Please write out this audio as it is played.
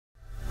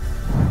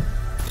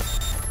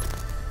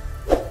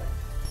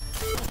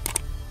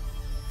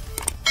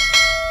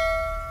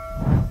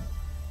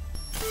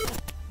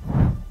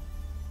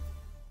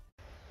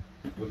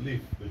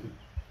lief. Dus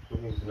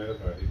toch moest ik naar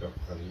ik dacht,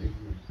 we gaan het niet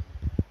doen.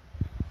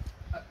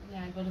 Ja,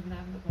 ik wilde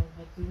vanavond ook wel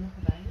wat doen nog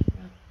erbij.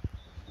 Ja.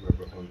 We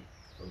hebben gewoon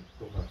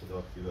toch aan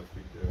gedacht, dat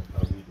frietje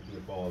gaat niet in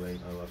Nepal alleen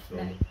aan laten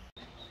stromen. Nee.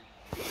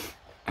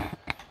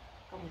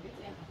 Kan ik dit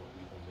echt?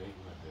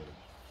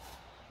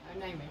 Uit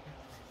Nijmegen.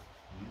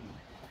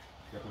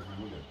 Ik heb een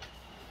vermoeden.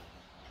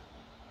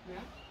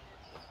 Ja?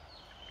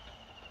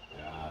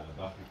 Ja, dat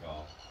dacht ik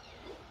al.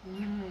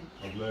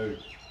 Wat leuk.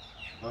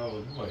 Oh,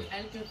 wat mooi.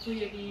 Eigenlijk een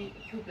goede die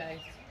goed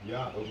blijft.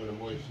 Ja, ook met een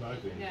mooie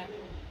sluiting. Ja.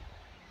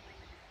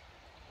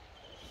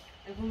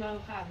 Ik vond het wel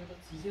gaaf, dat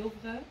is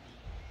zilveren.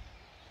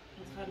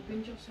 Met een gouden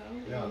puntje of zo.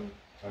 Ja,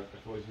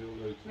 echt wel iets heel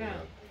leuks. Ja.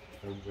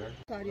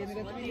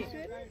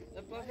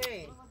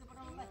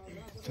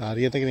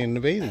 Tariya tak ninnu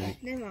beida ne.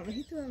 Ne mama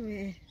hituwa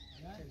me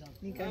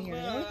nikan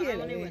yana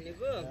kiyala me.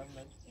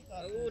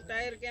 ऊ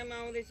tyre क्यामा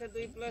आउँदैछ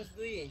 2+2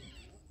 2+2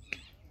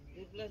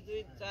 4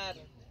 4 4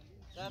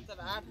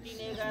 8 3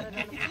 11 जना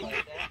भयो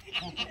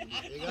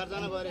 11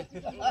 जना भरे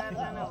 11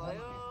 जना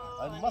भयो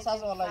अनि म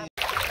सासु होला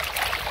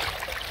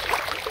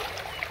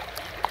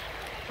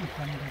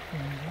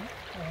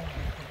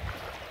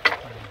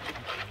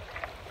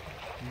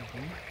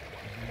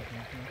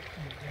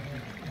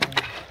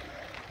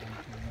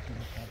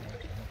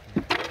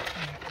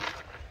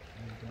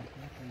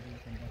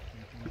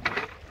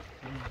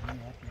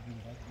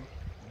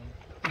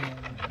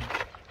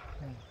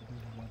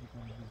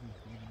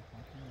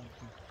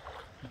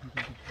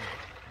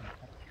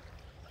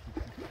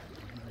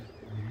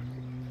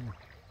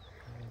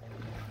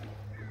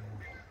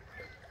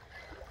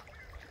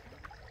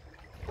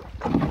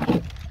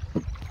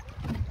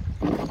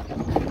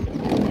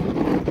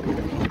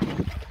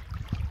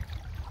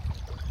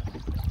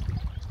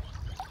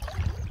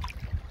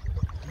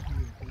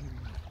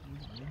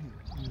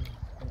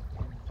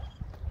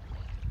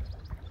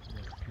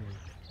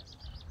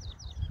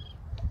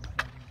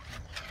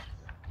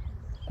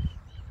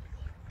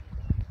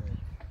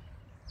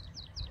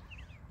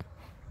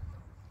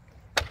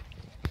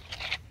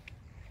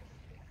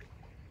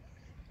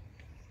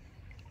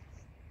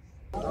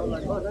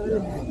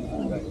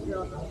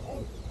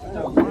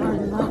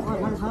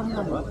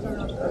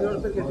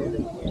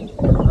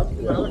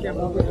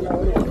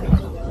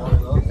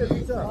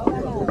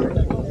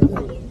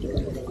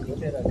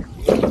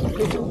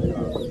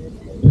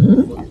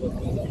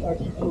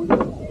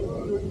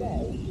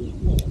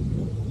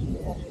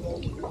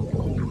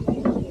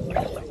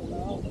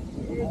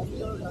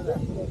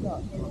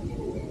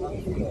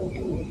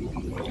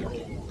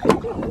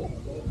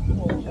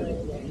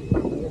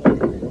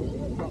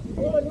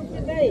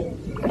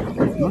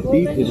Not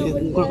deep, this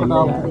is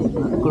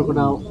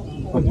crocodile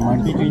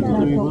between the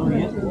river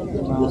here,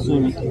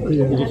 swimming.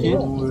 You see it?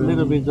 A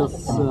little bit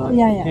just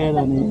head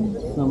and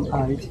some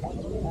eyes. It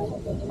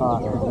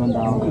went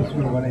down.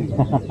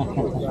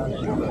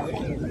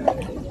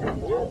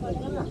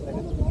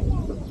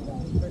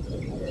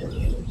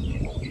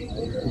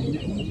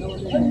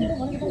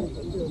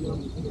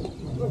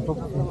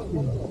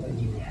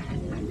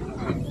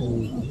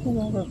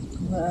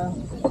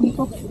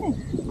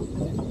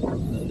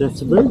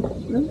 That's a bird?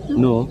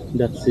 No,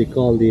 that's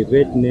called the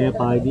red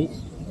Nepal fish.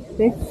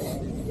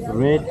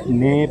 Red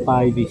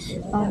Nepal fish.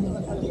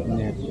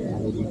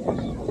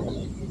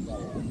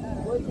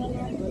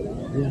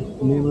 Yeah,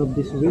 name of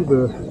this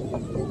river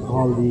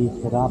called the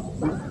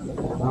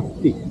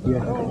Rapti.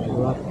 Yeah,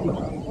 Rapti.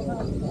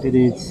 It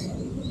is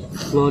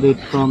flooded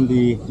from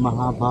the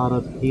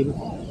Mahabharat hill.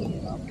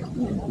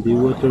 The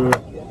water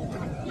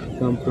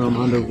come from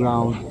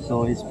underground,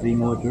 so it's spring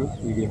water.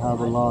 We have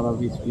a lot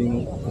of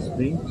spring,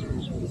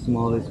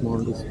 small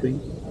spring.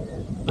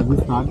 But we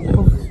started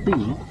from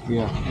spring,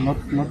 Yeah, not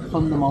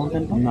from the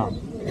mountain top?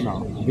 no,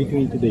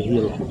 between to the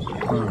hill.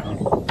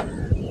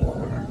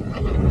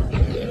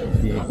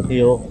 The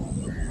hill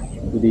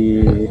to the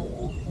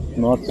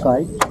north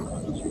side,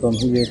 from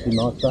here to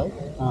north side.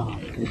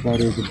 That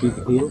is a big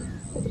hill.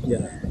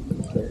 Yeah,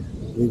 so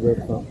we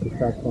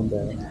start from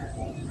there.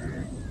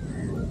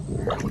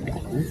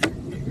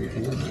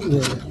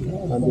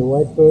 And the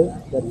white bird,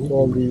 that's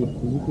called the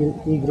little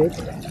egret.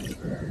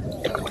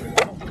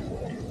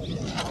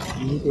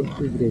 Little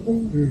egret.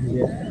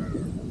 Yeah.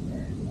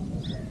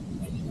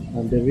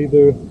 And the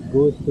river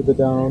goes to the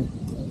down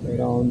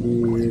around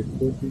the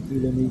 40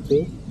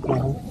 kilometers.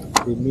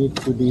 They meet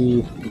to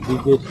the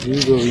biggest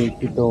river in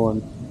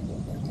Chitwan.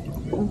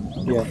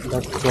 Yeah,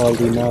 that's called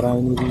the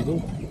Narayani river.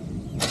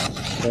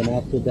 Then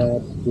after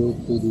that goes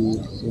to the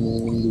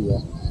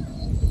India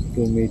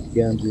to meet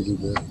Ganges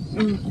river.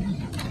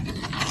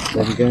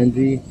 Then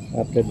Ganges,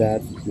 after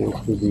that goes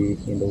to the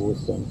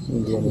ocean,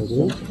 Indian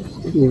Ocean.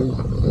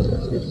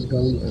 It's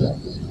going flat.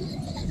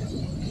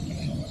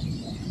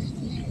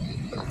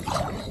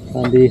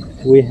 And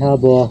we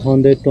have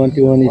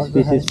 121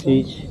 species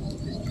fish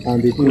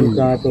and the two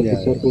types of the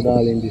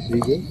crocodile in this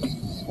river.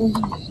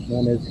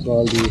 One is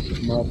called the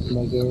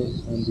Marshmaker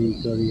and the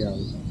Gharial.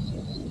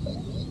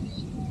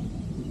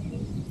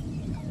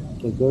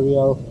 The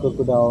Gharial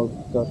crocodile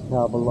just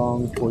have a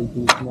long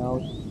pointy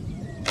snout,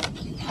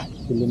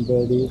 slim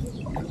body,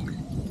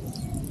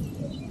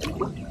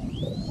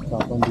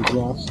 Stop on the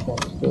grass,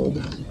 that's good.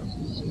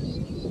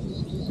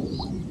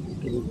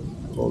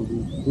 All the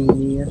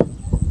premier.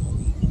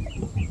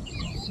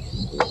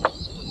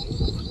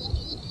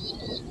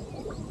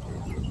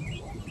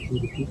 See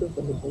the peacock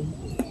on the point?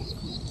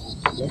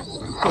 Left?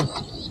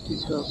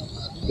 Peacock.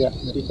 Yeah,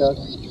 peacock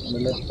on the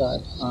left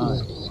side.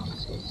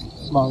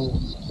 Small.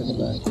 At the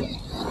back.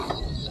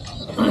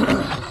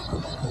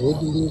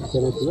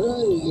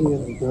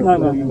 No,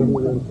 no, no.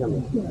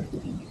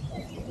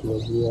 We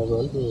have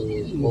also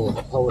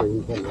power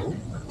in color.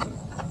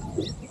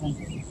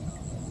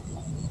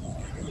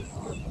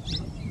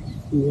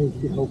 Yes,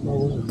 how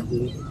power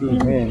is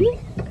female.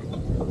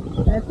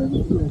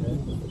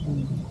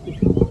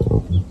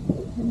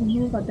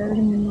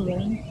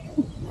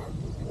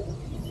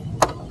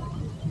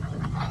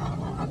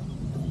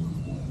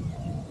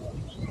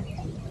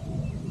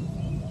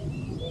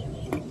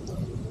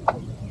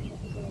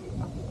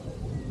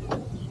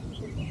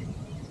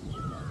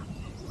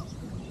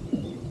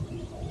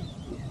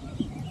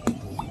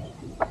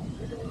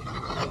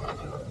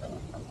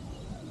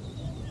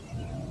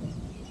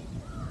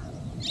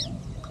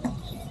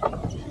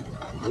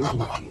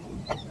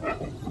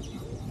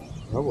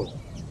 Bravo.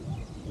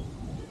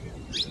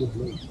 Good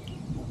move.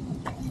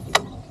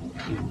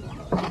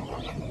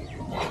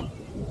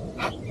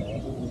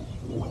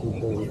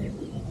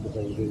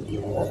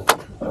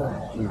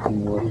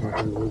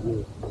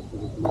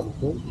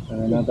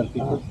 Another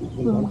picture.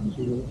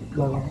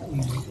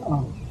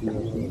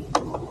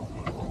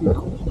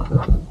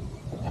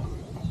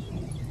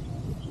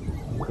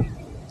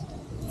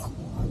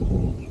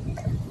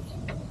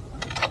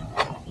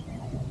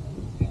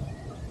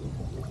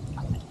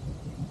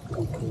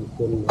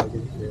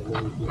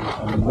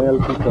 Male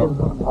peacock,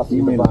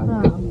 female.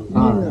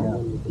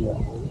 Yeah.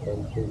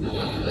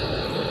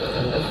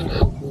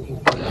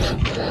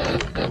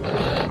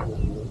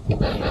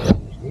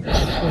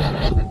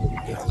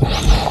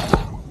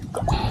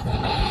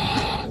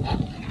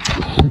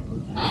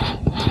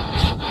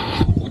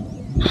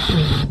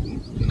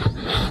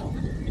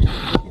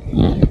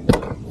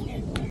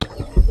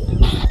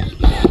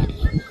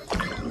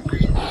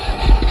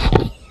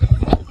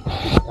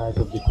 Size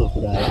of the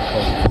crocodile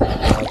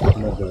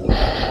from another.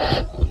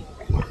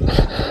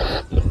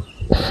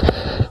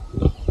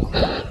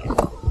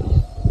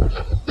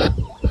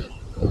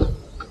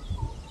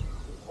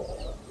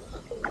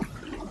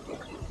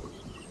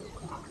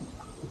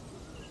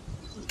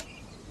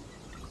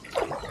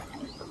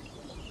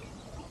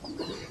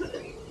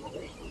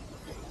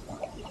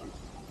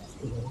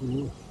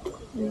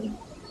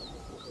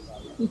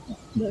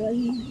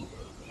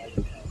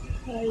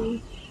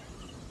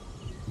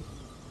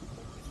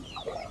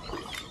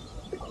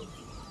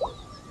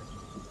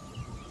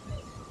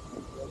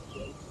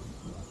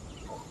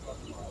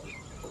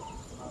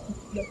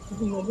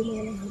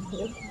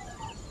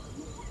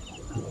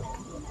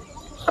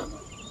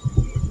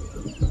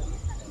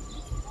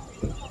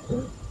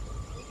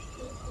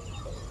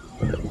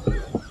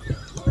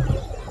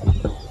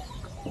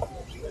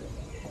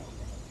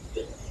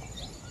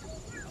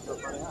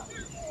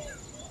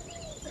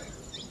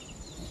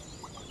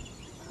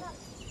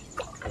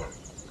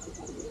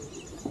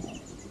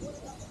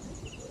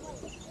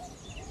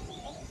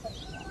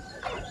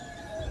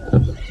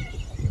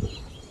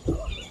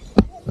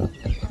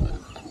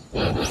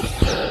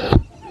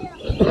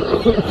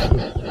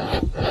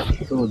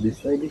 So this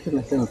side is a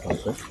lesson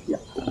also. Yeah.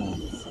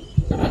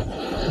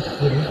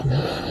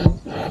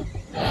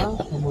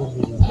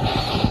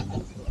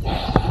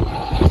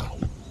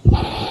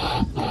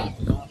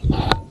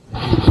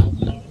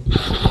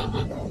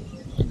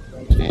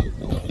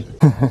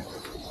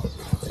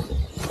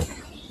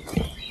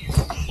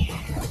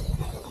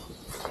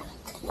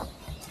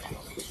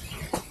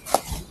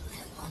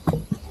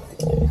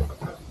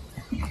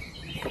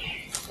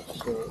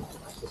 So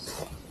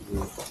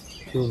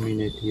 2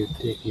 minutes you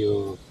take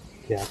your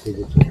cap is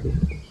it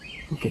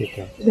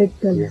okay? Red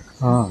color.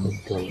 Yeah.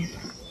 Red color.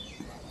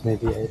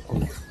 Maybe I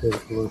think very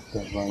close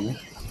that one.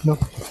 No.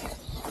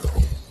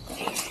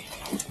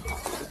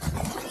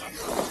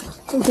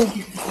 Okay.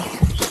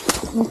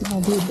 Okay,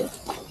 I'll do that.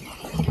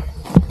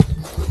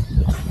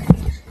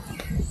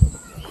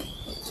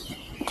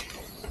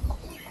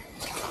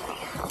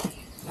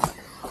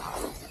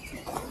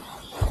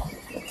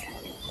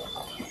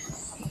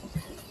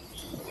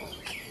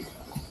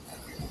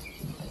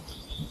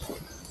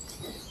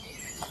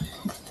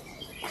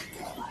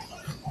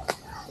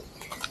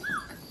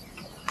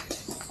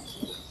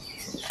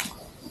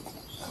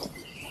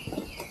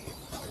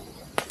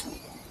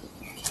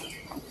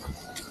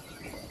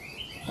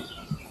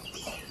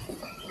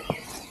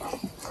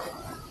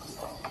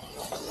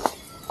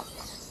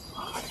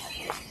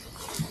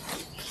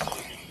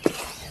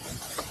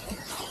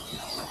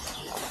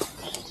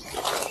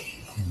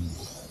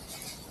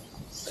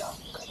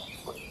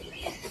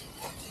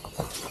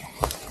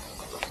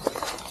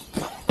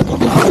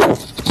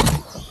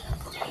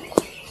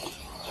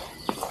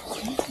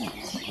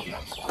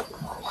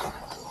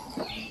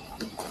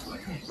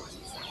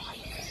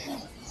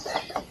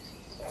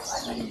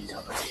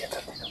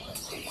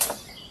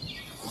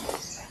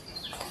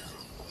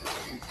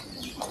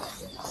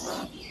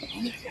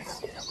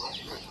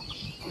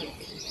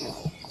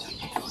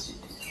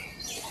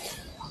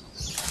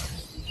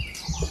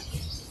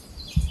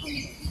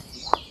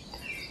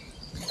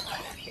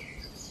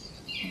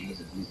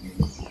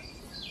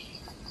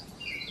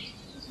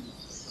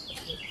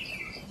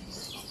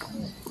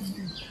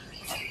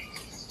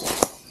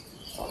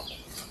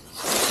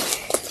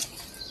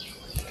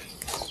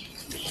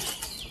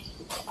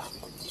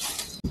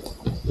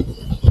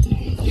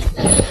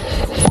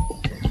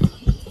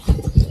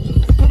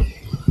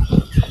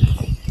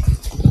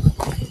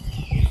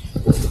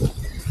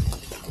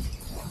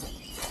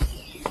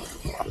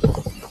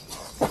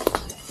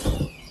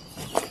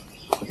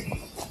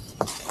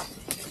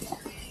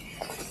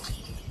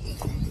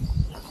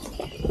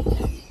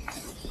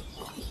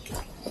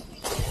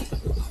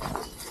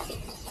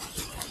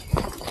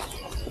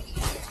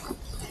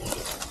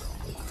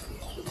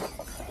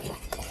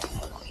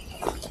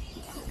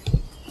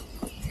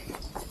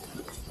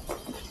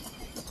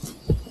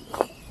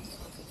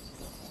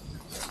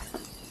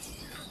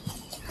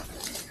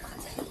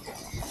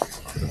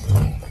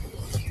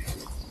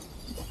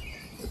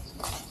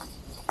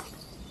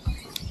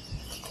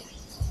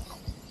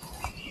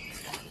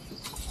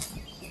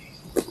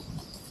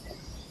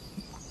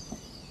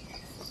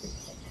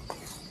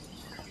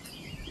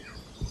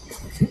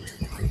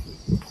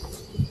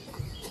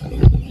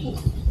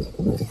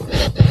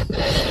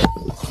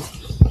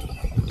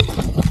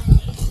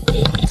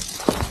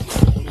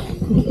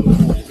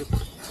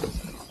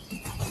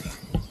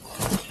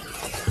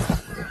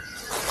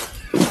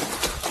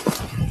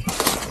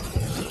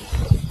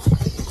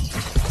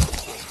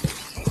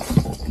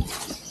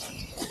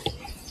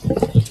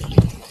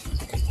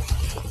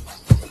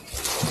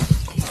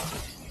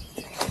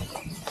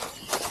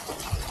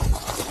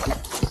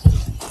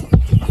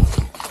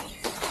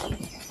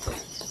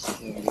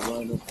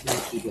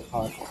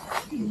 hot.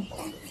 And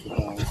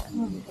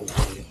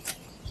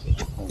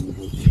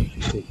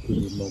take to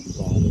the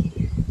Nepal.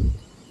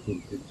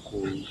 It is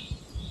cold.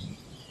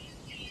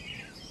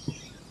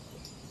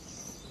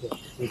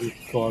 It is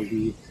called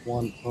the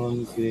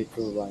one-horn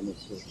greater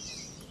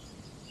rhinoceros.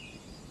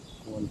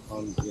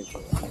 One-horn greater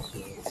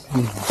rhinoceros.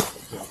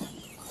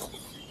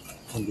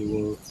 And there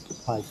were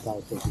 5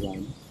 types of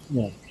rhino.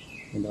 Yeah.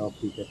 And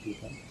Africa 2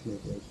 types.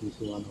 Maybe I think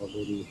one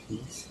already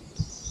finished.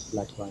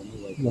 Black rhino,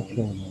 white Black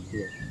rhino. rhino.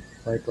 Yeah.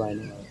 White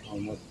rhino are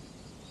almost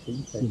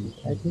finished.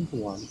 I think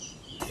one.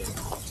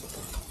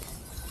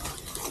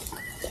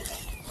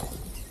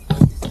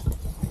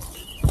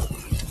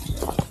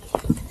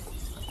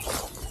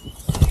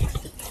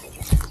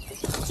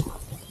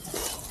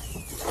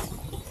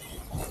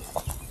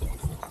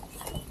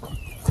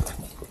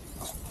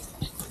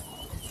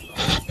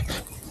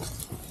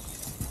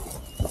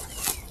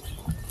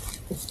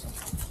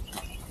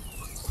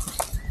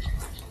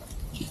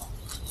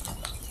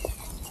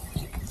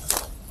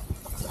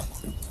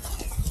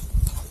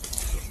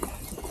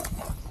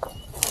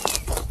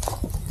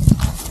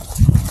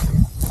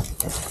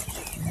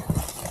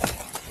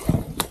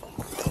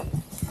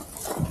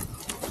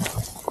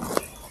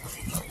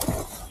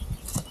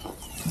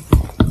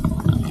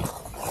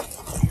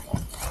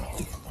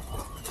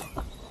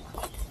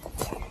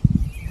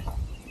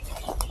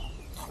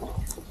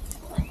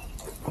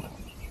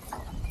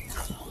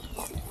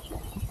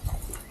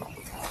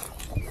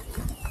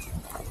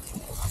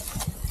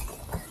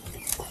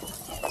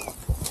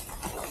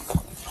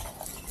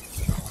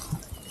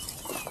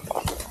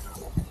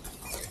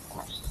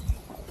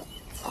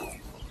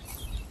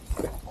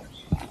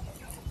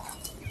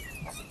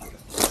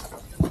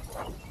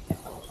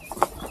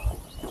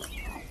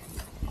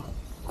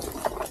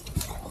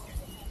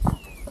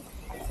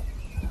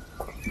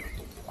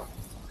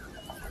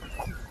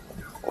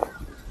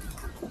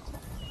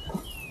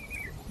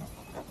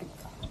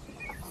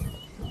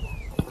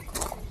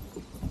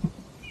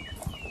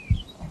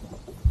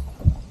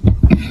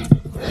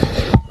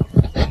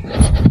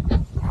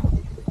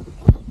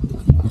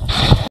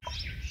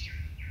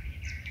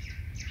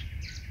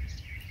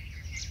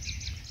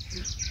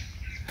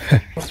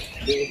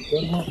 They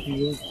don't have to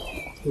use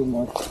too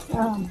much.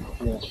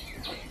 Yeah.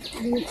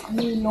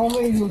 We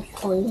normally use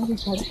oil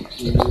because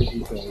We use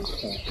it all the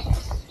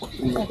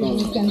time.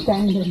 you can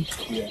find them.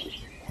 Yeah.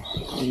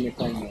 In the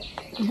time.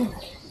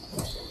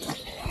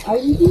 I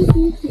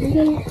usually use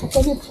even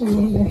coconut oil.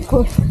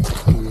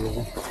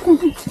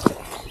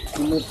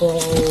 In Nepal,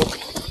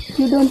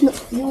 You don't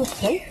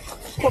use, right?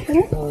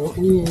 Coconut?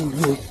 we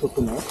use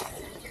coconut.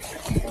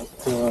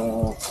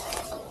 But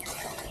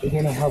we're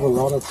gonna have a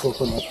lot of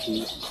coconut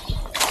trees.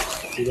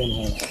 We don't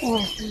have.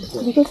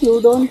 Because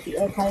you don't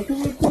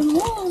cultivate them,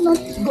 no, not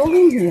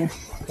growing here.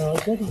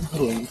 That is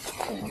growing.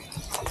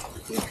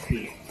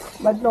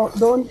 But no,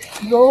 don't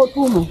grow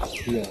too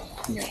much. Yeah.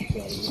 No,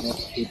 sorry. Not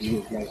to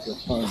use like a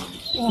farm.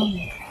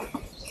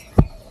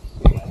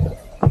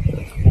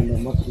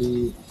 And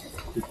mostly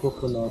the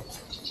coconut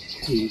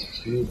trees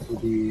need to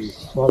be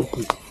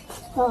salty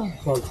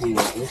water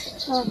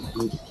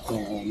with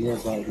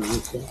nearby the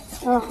ocean.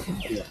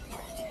 Yeah.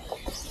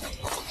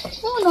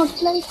 No,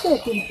 not like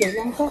that in Sri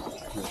Lanka.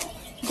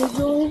 They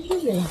grow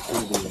everywhere.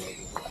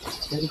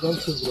 There is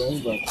also growing,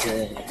 but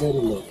very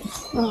low.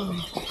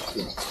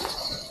 Yeah.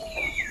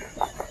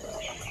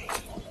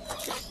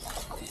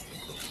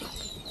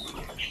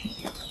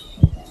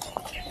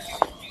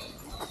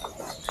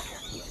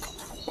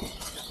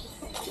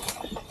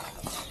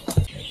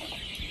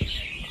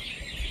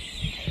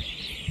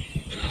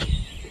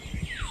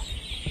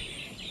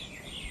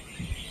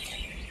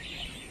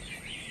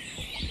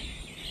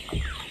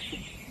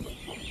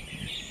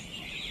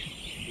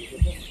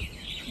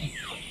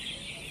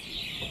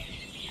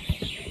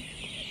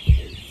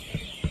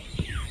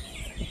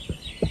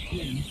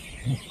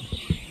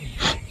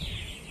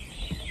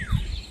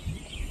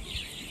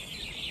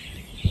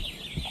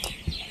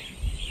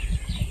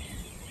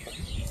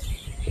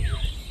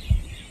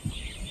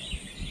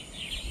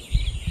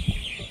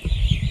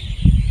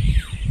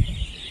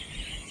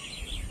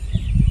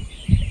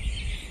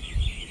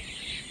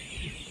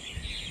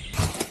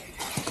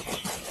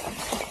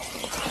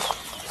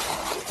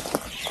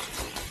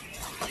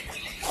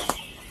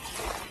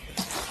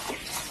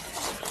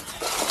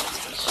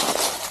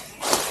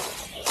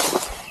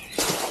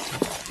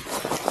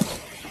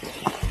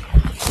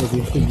 So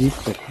this is a deep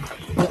cut.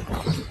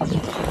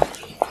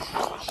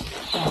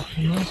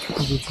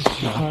 This is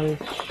how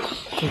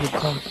it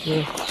comes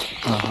here.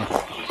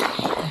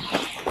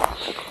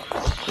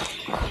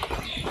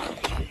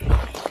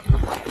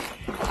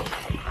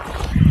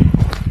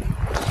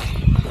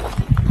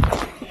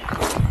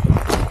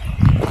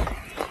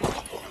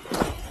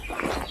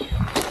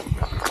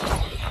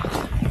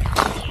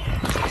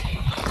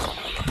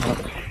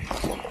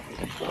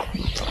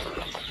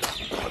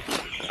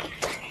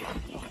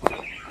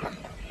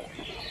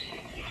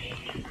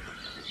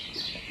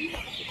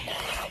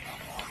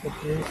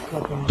 This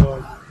cotton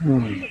rod.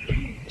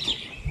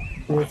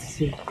 This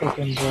silk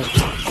cotton rod.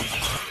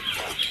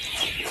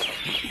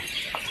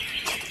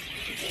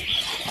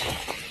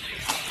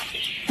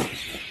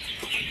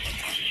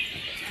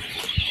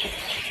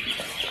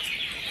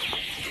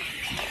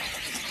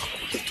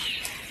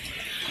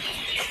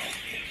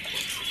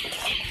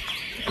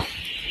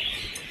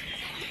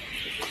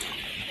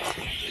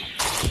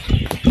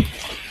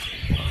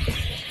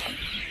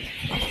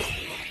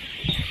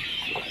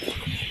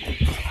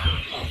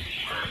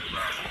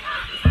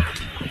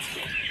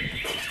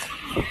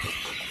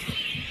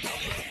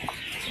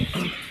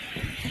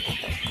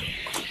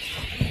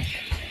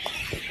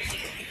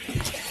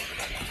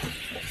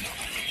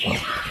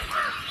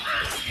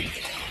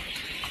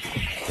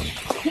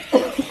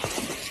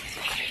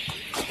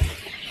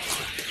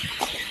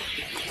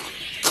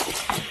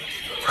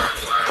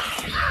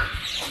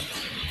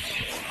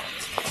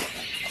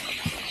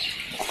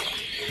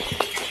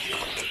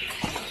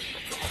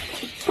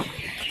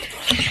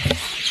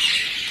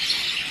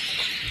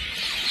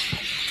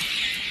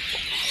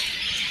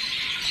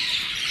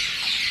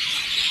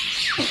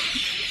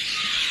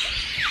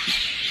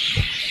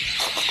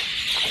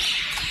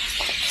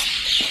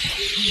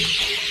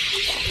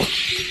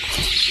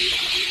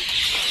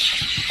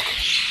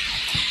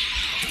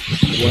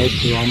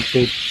 white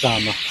lumped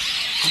tama.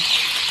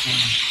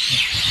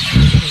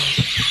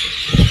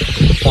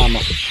 Tama.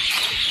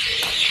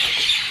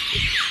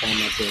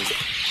 Tama bird.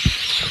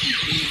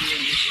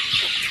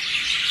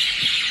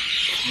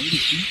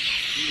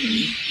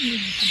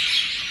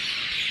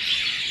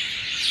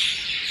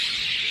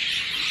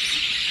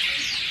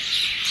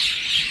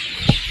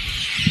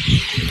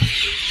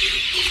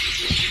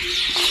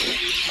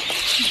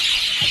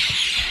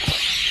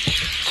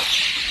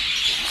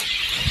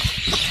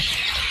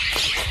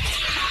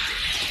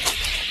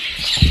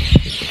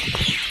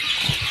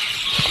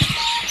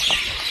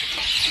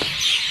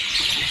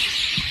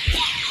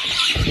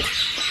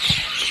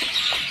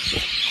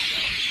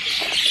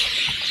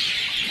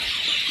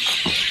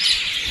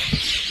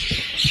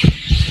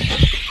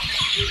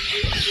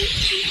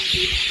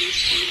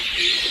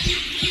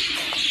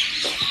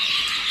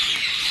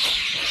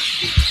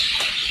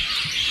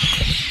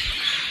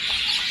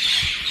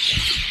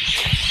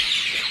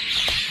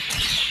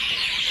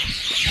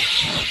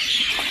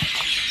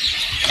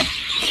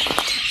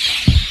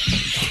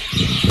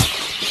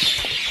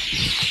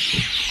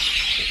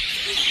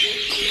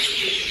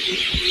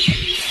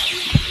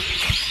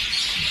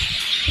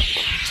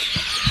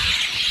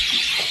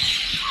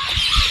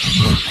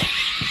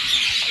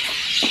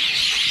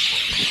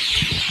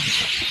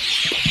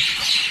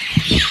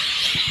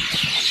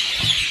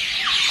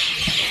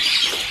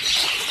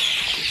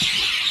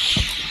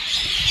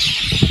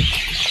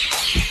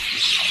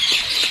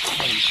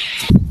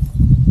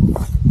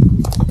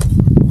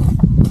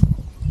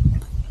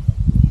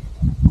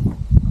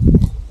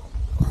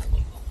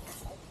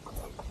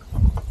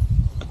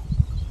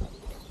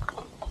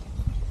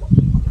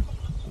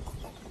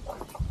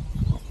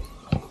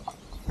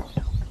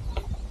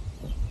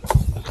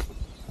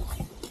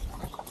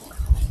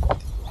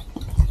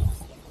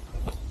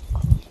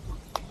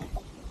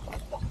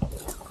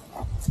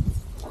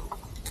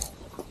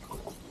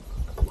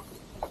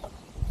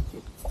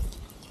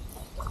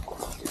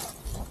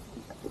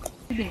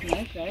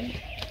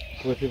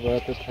 Kosi भयो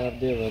त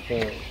छाड्दियो भयो त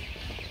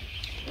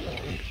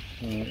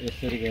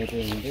यसरी गए त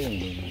हुँदै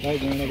हुँदैन गाई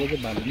गाउँडाको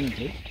चाहिँ बाली नै हुन्छ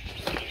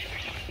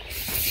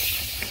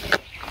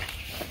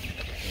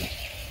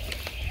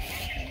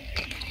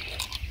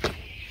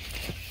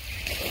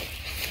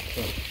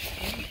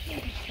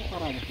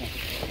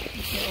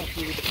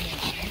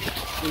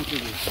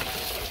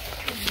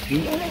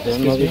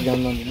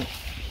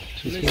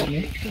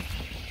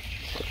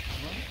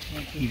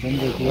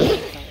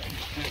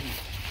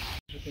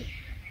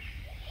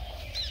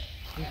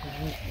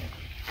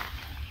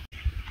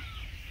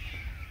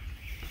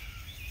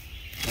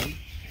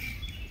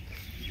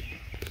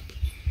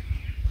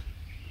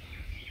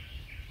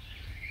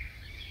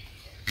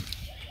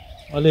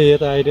अलि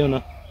यता आइदेऊ न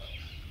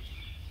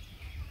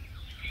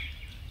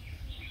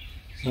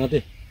साथी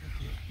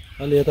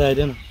अलि यता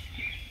आइदेऊ न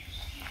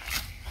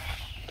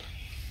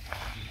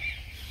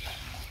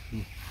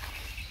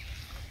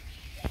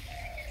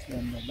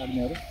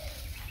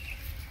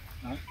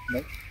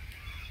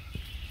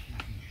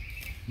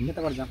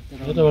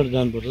यताबाट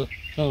जानुपर्छ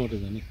कहाँबाट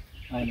जाने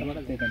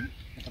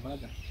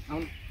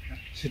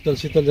शीतल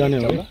शीतल जाने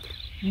हो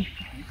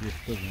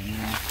यस्तो जाने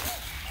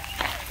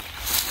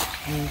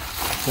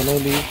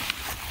चलाउली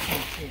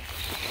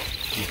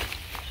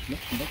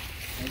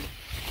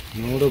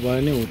नौडो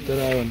भयो नि उत्तर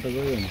आयो भने त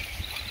गयो नि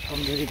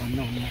कमजोरी भन्न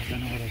हुने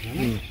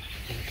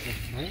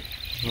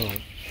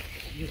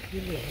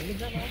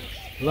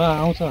ल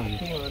आउँछ हामी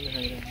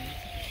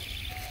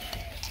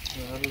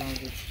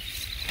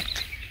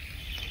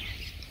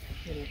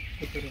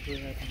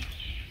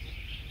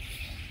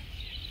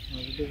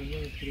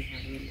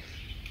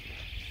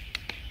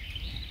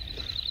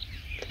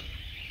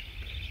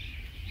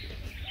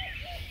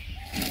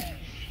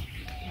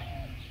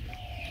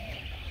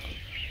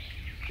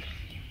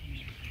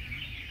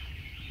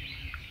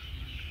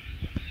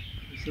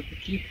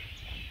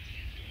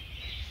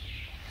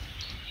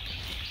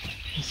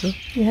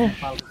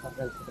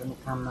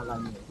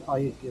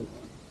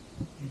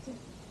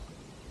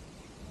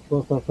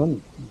प्रशासन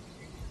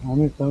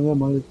हामीसँग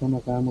मधेसमा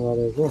काम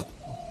गरेको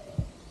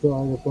त्यो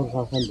अहिले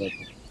प्रशासन भएछ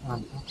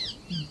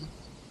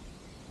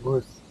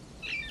घुस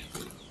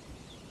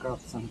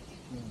करप्सन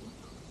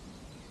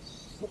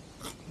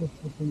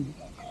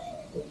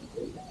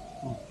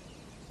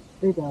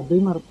त्यही त दुई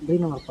नम्बर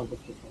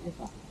प्रदेश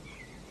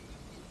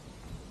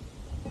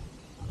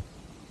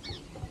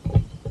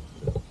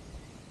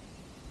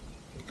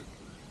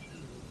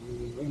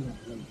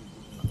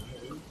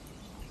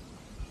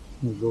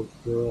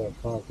लोकसेवा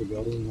पार्टी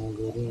गऱ्यौँ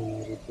नगऱ्यौँ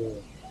उनीहरू त्यो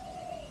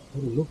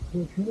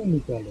लोकसेवा किन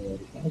निकाल्यो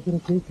अरे आखिर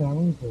केही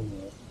कामै छैन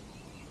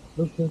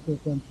लोकसेवाको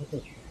काम छ त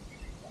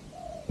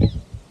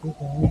केही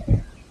कामै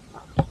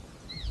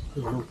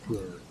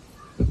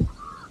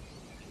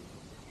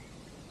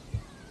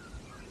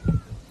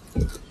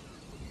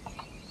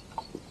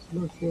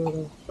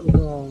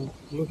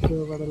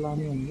लोकसेवाबाट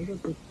लाने भनेको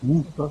त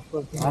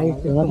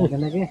 10%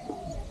 हुँदैन कि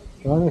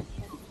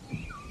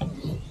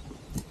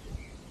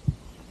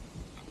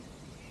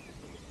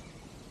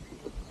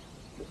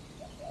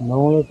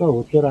नौलो त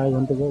हुत्तेर आयो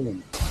भने त गयो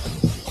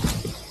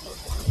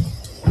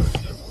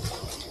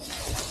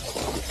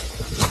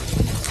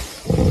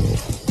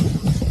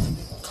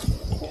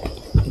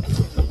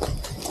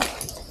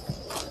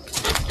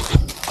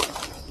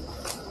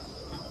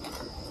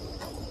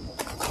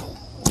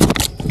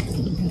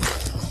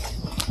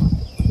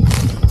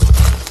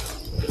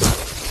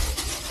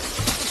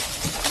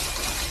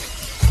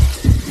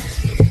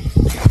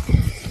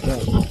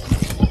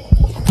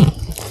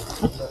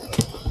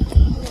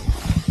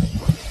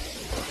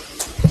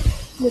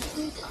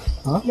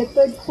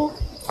leopard foot.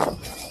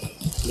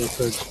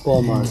 Leopard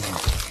pomar.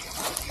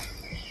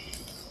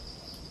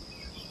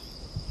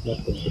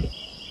 Leopard.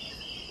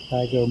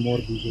 Tiger more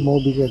bigger.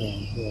 More bigger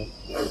than yeah.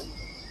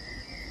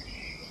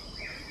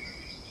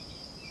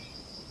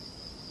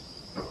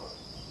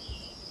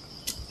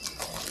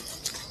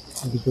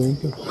 Are you going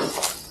to?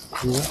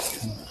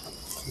 Yeah.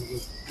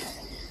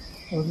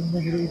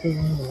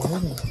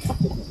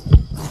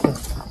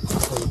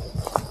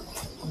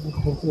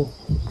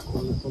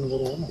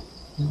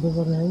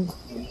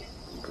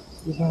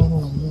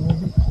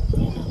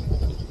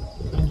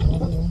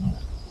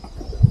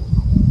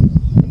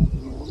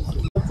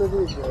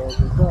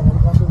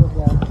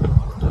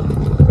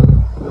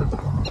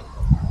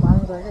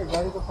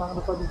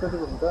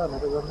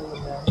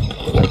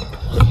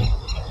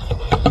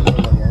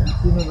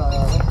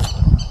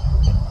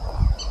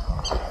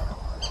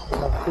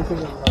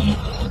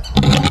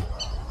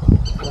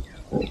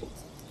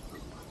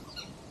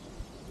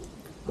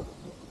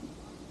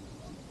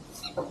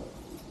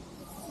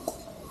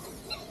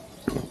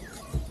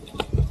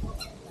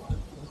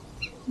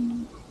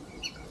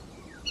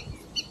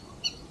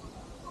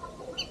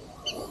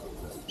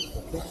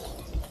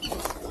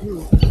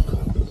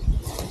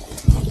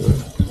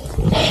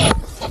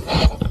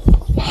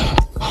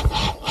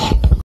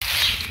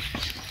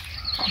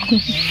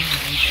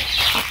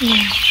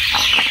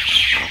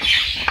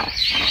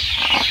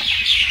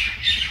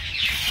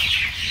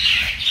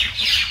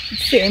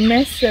 Same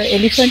as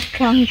elephant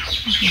trunk.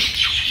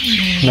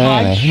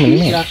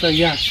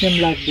 Yeah,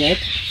 same like that,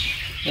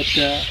 but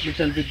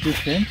little bit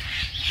different.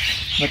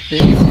 But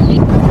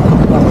same.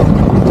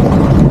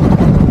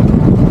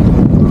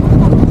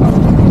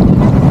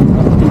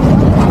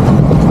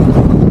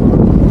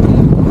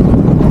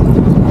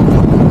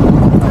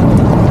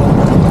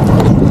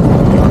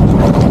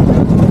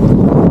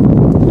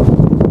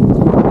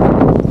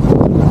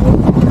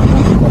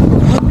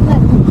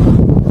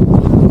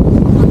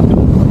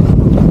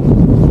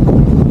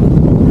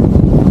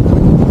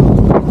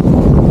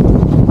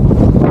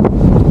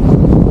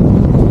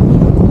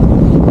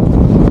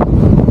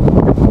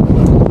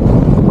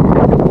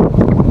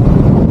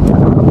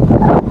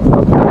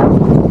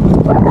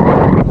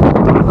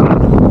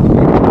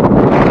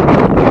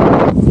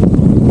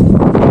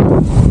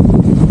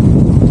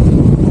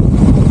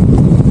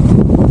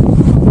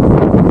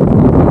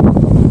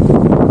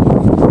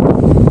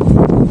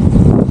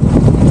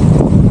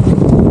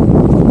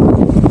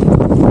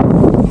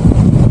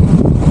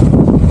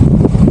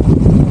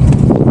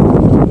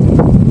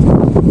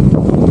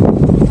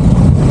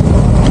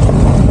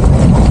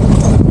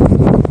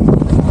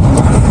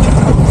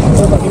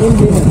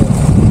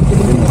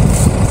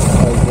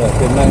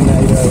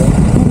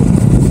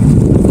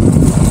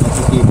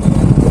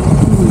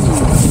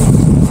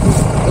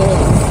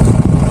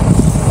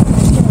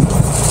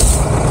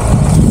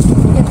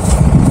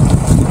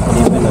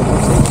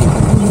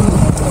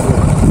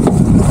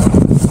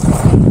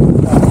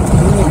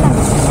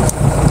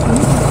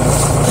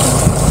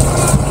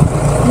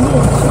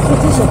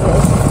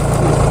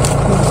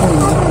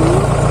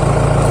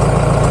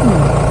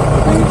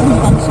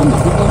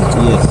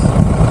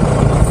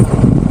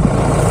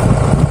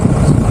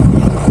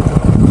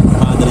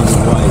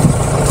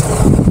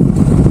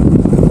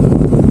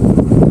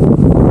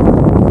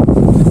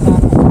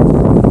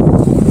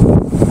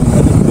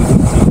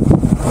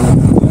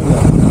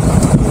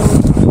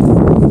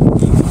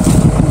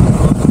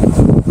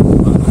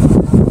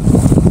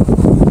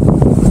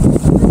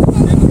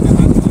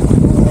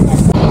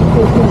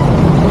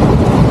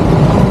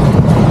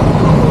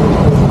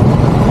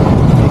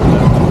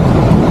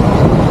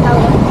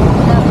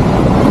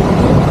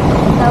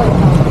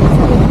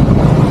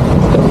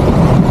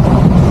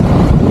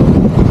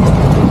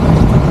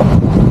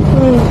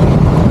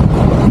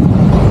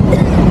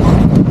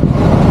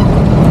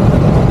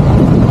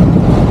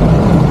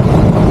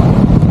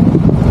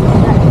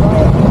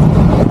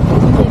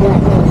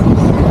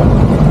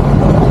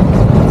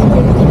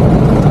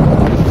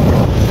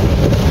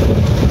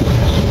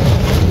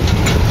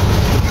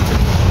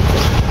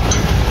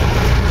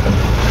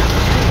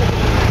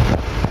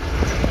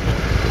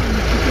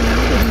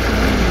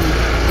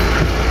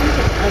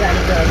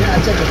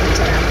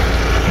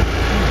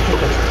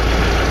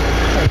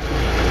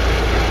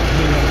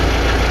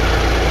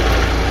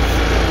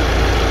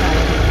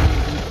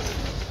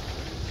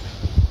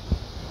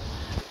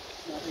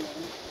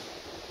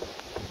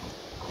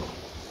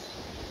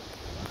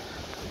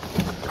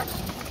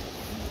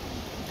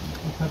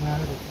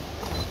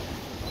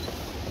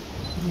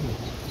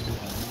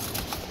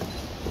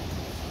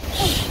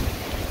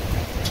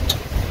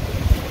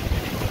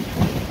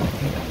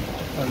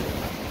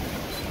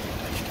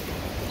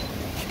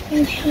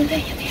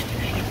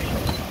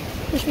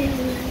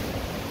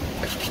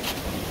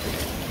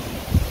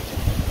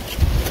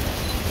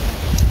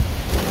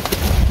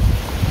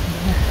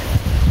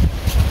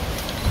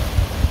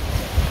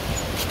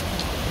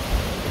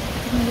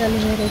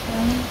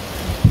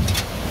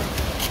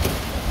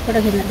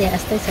 Photo खिच्न दिए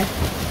जस्तै छ।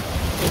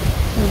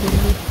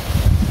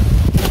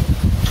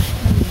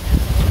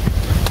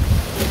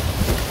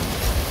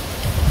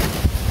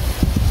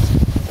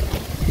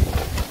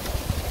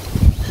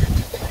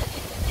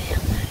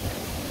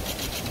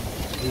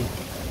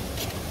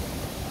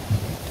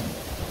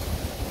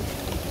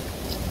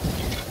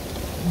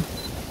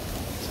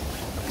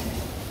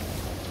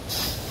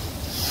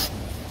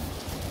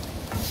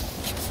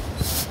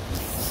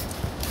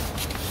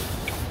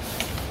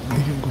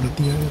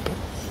 दियो यो त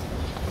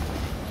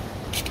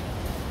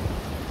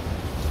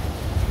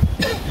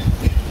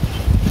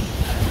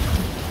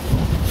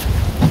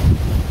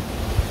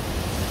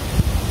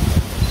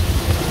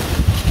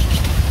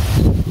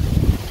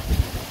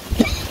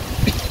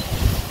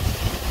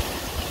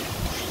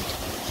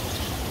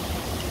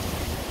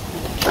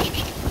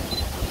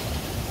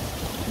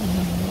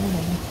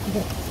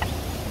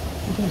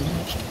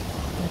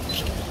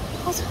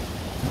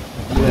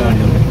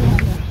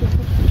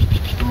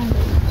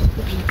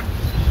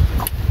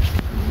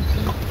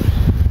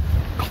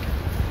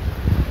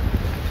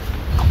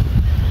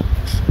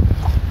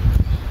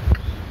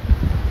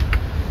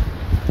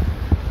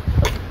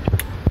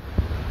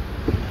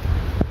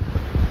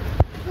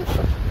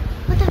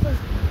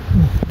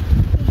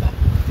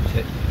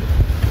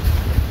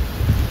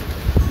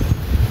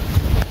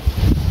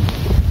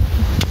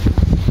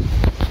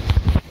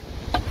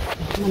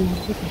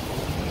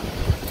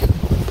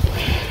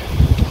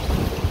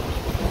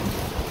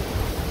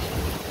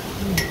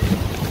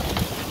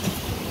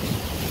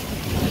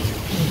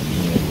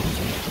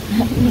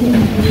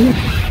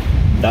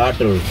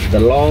Darters, the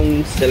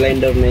long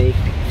cylinder neck,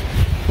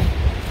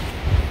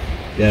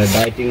 they are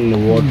biting in the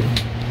water.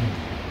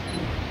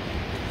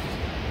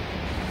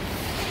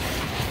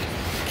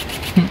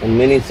 And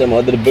many some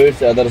other birds,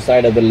 the other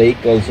side of the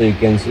lake also you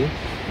can see.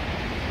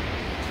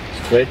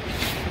 Straight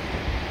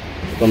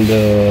from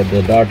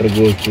the darter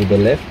goes to the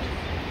left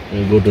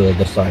and go to the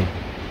other side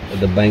at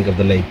the bank of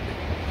the lake.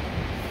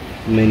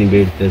 Many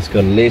birds, there's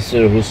called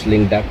laser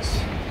whistling ducks.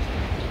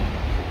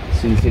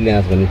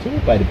 Silsilias bhanne chha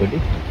paripati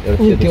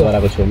euta seto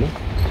charako chheuma.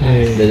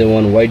 There's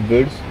one white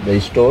birds, they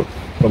store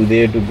from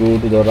there to go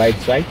to the right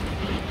side.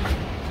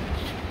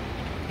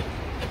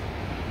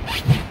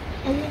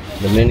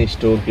 The main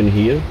stork in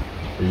here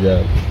is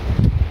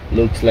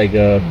looks like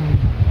a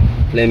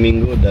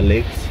flamingo, the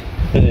legs.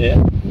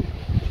 Yeah.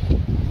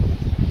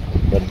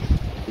 But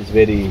it's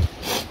very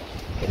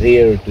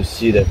rare to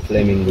see that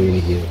flamingo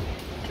in here.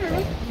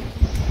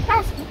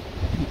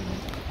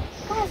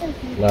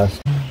 Last.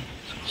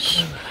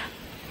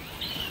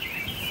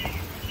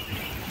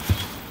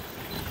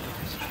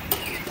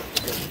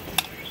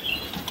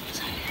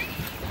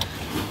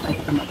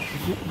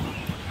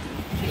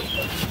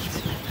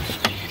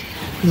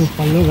 यो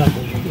पल्लो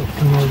गएको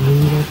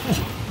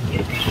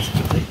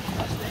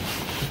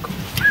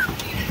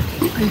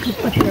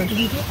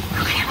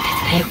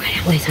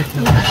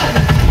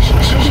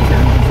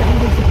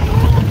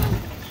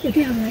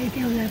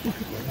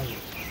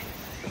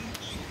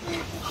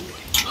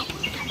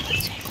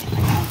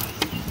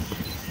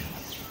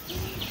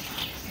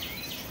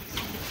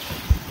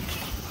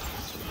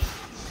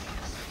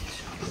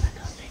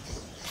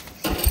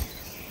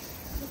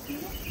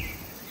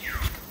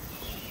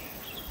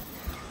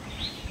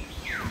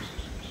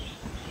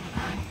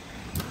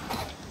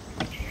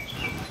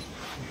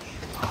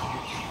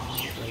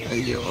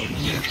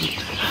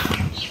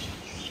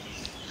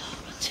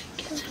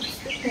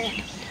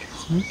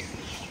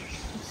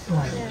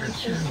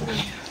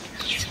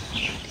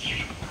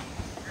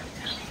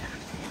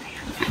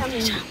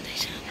Coming.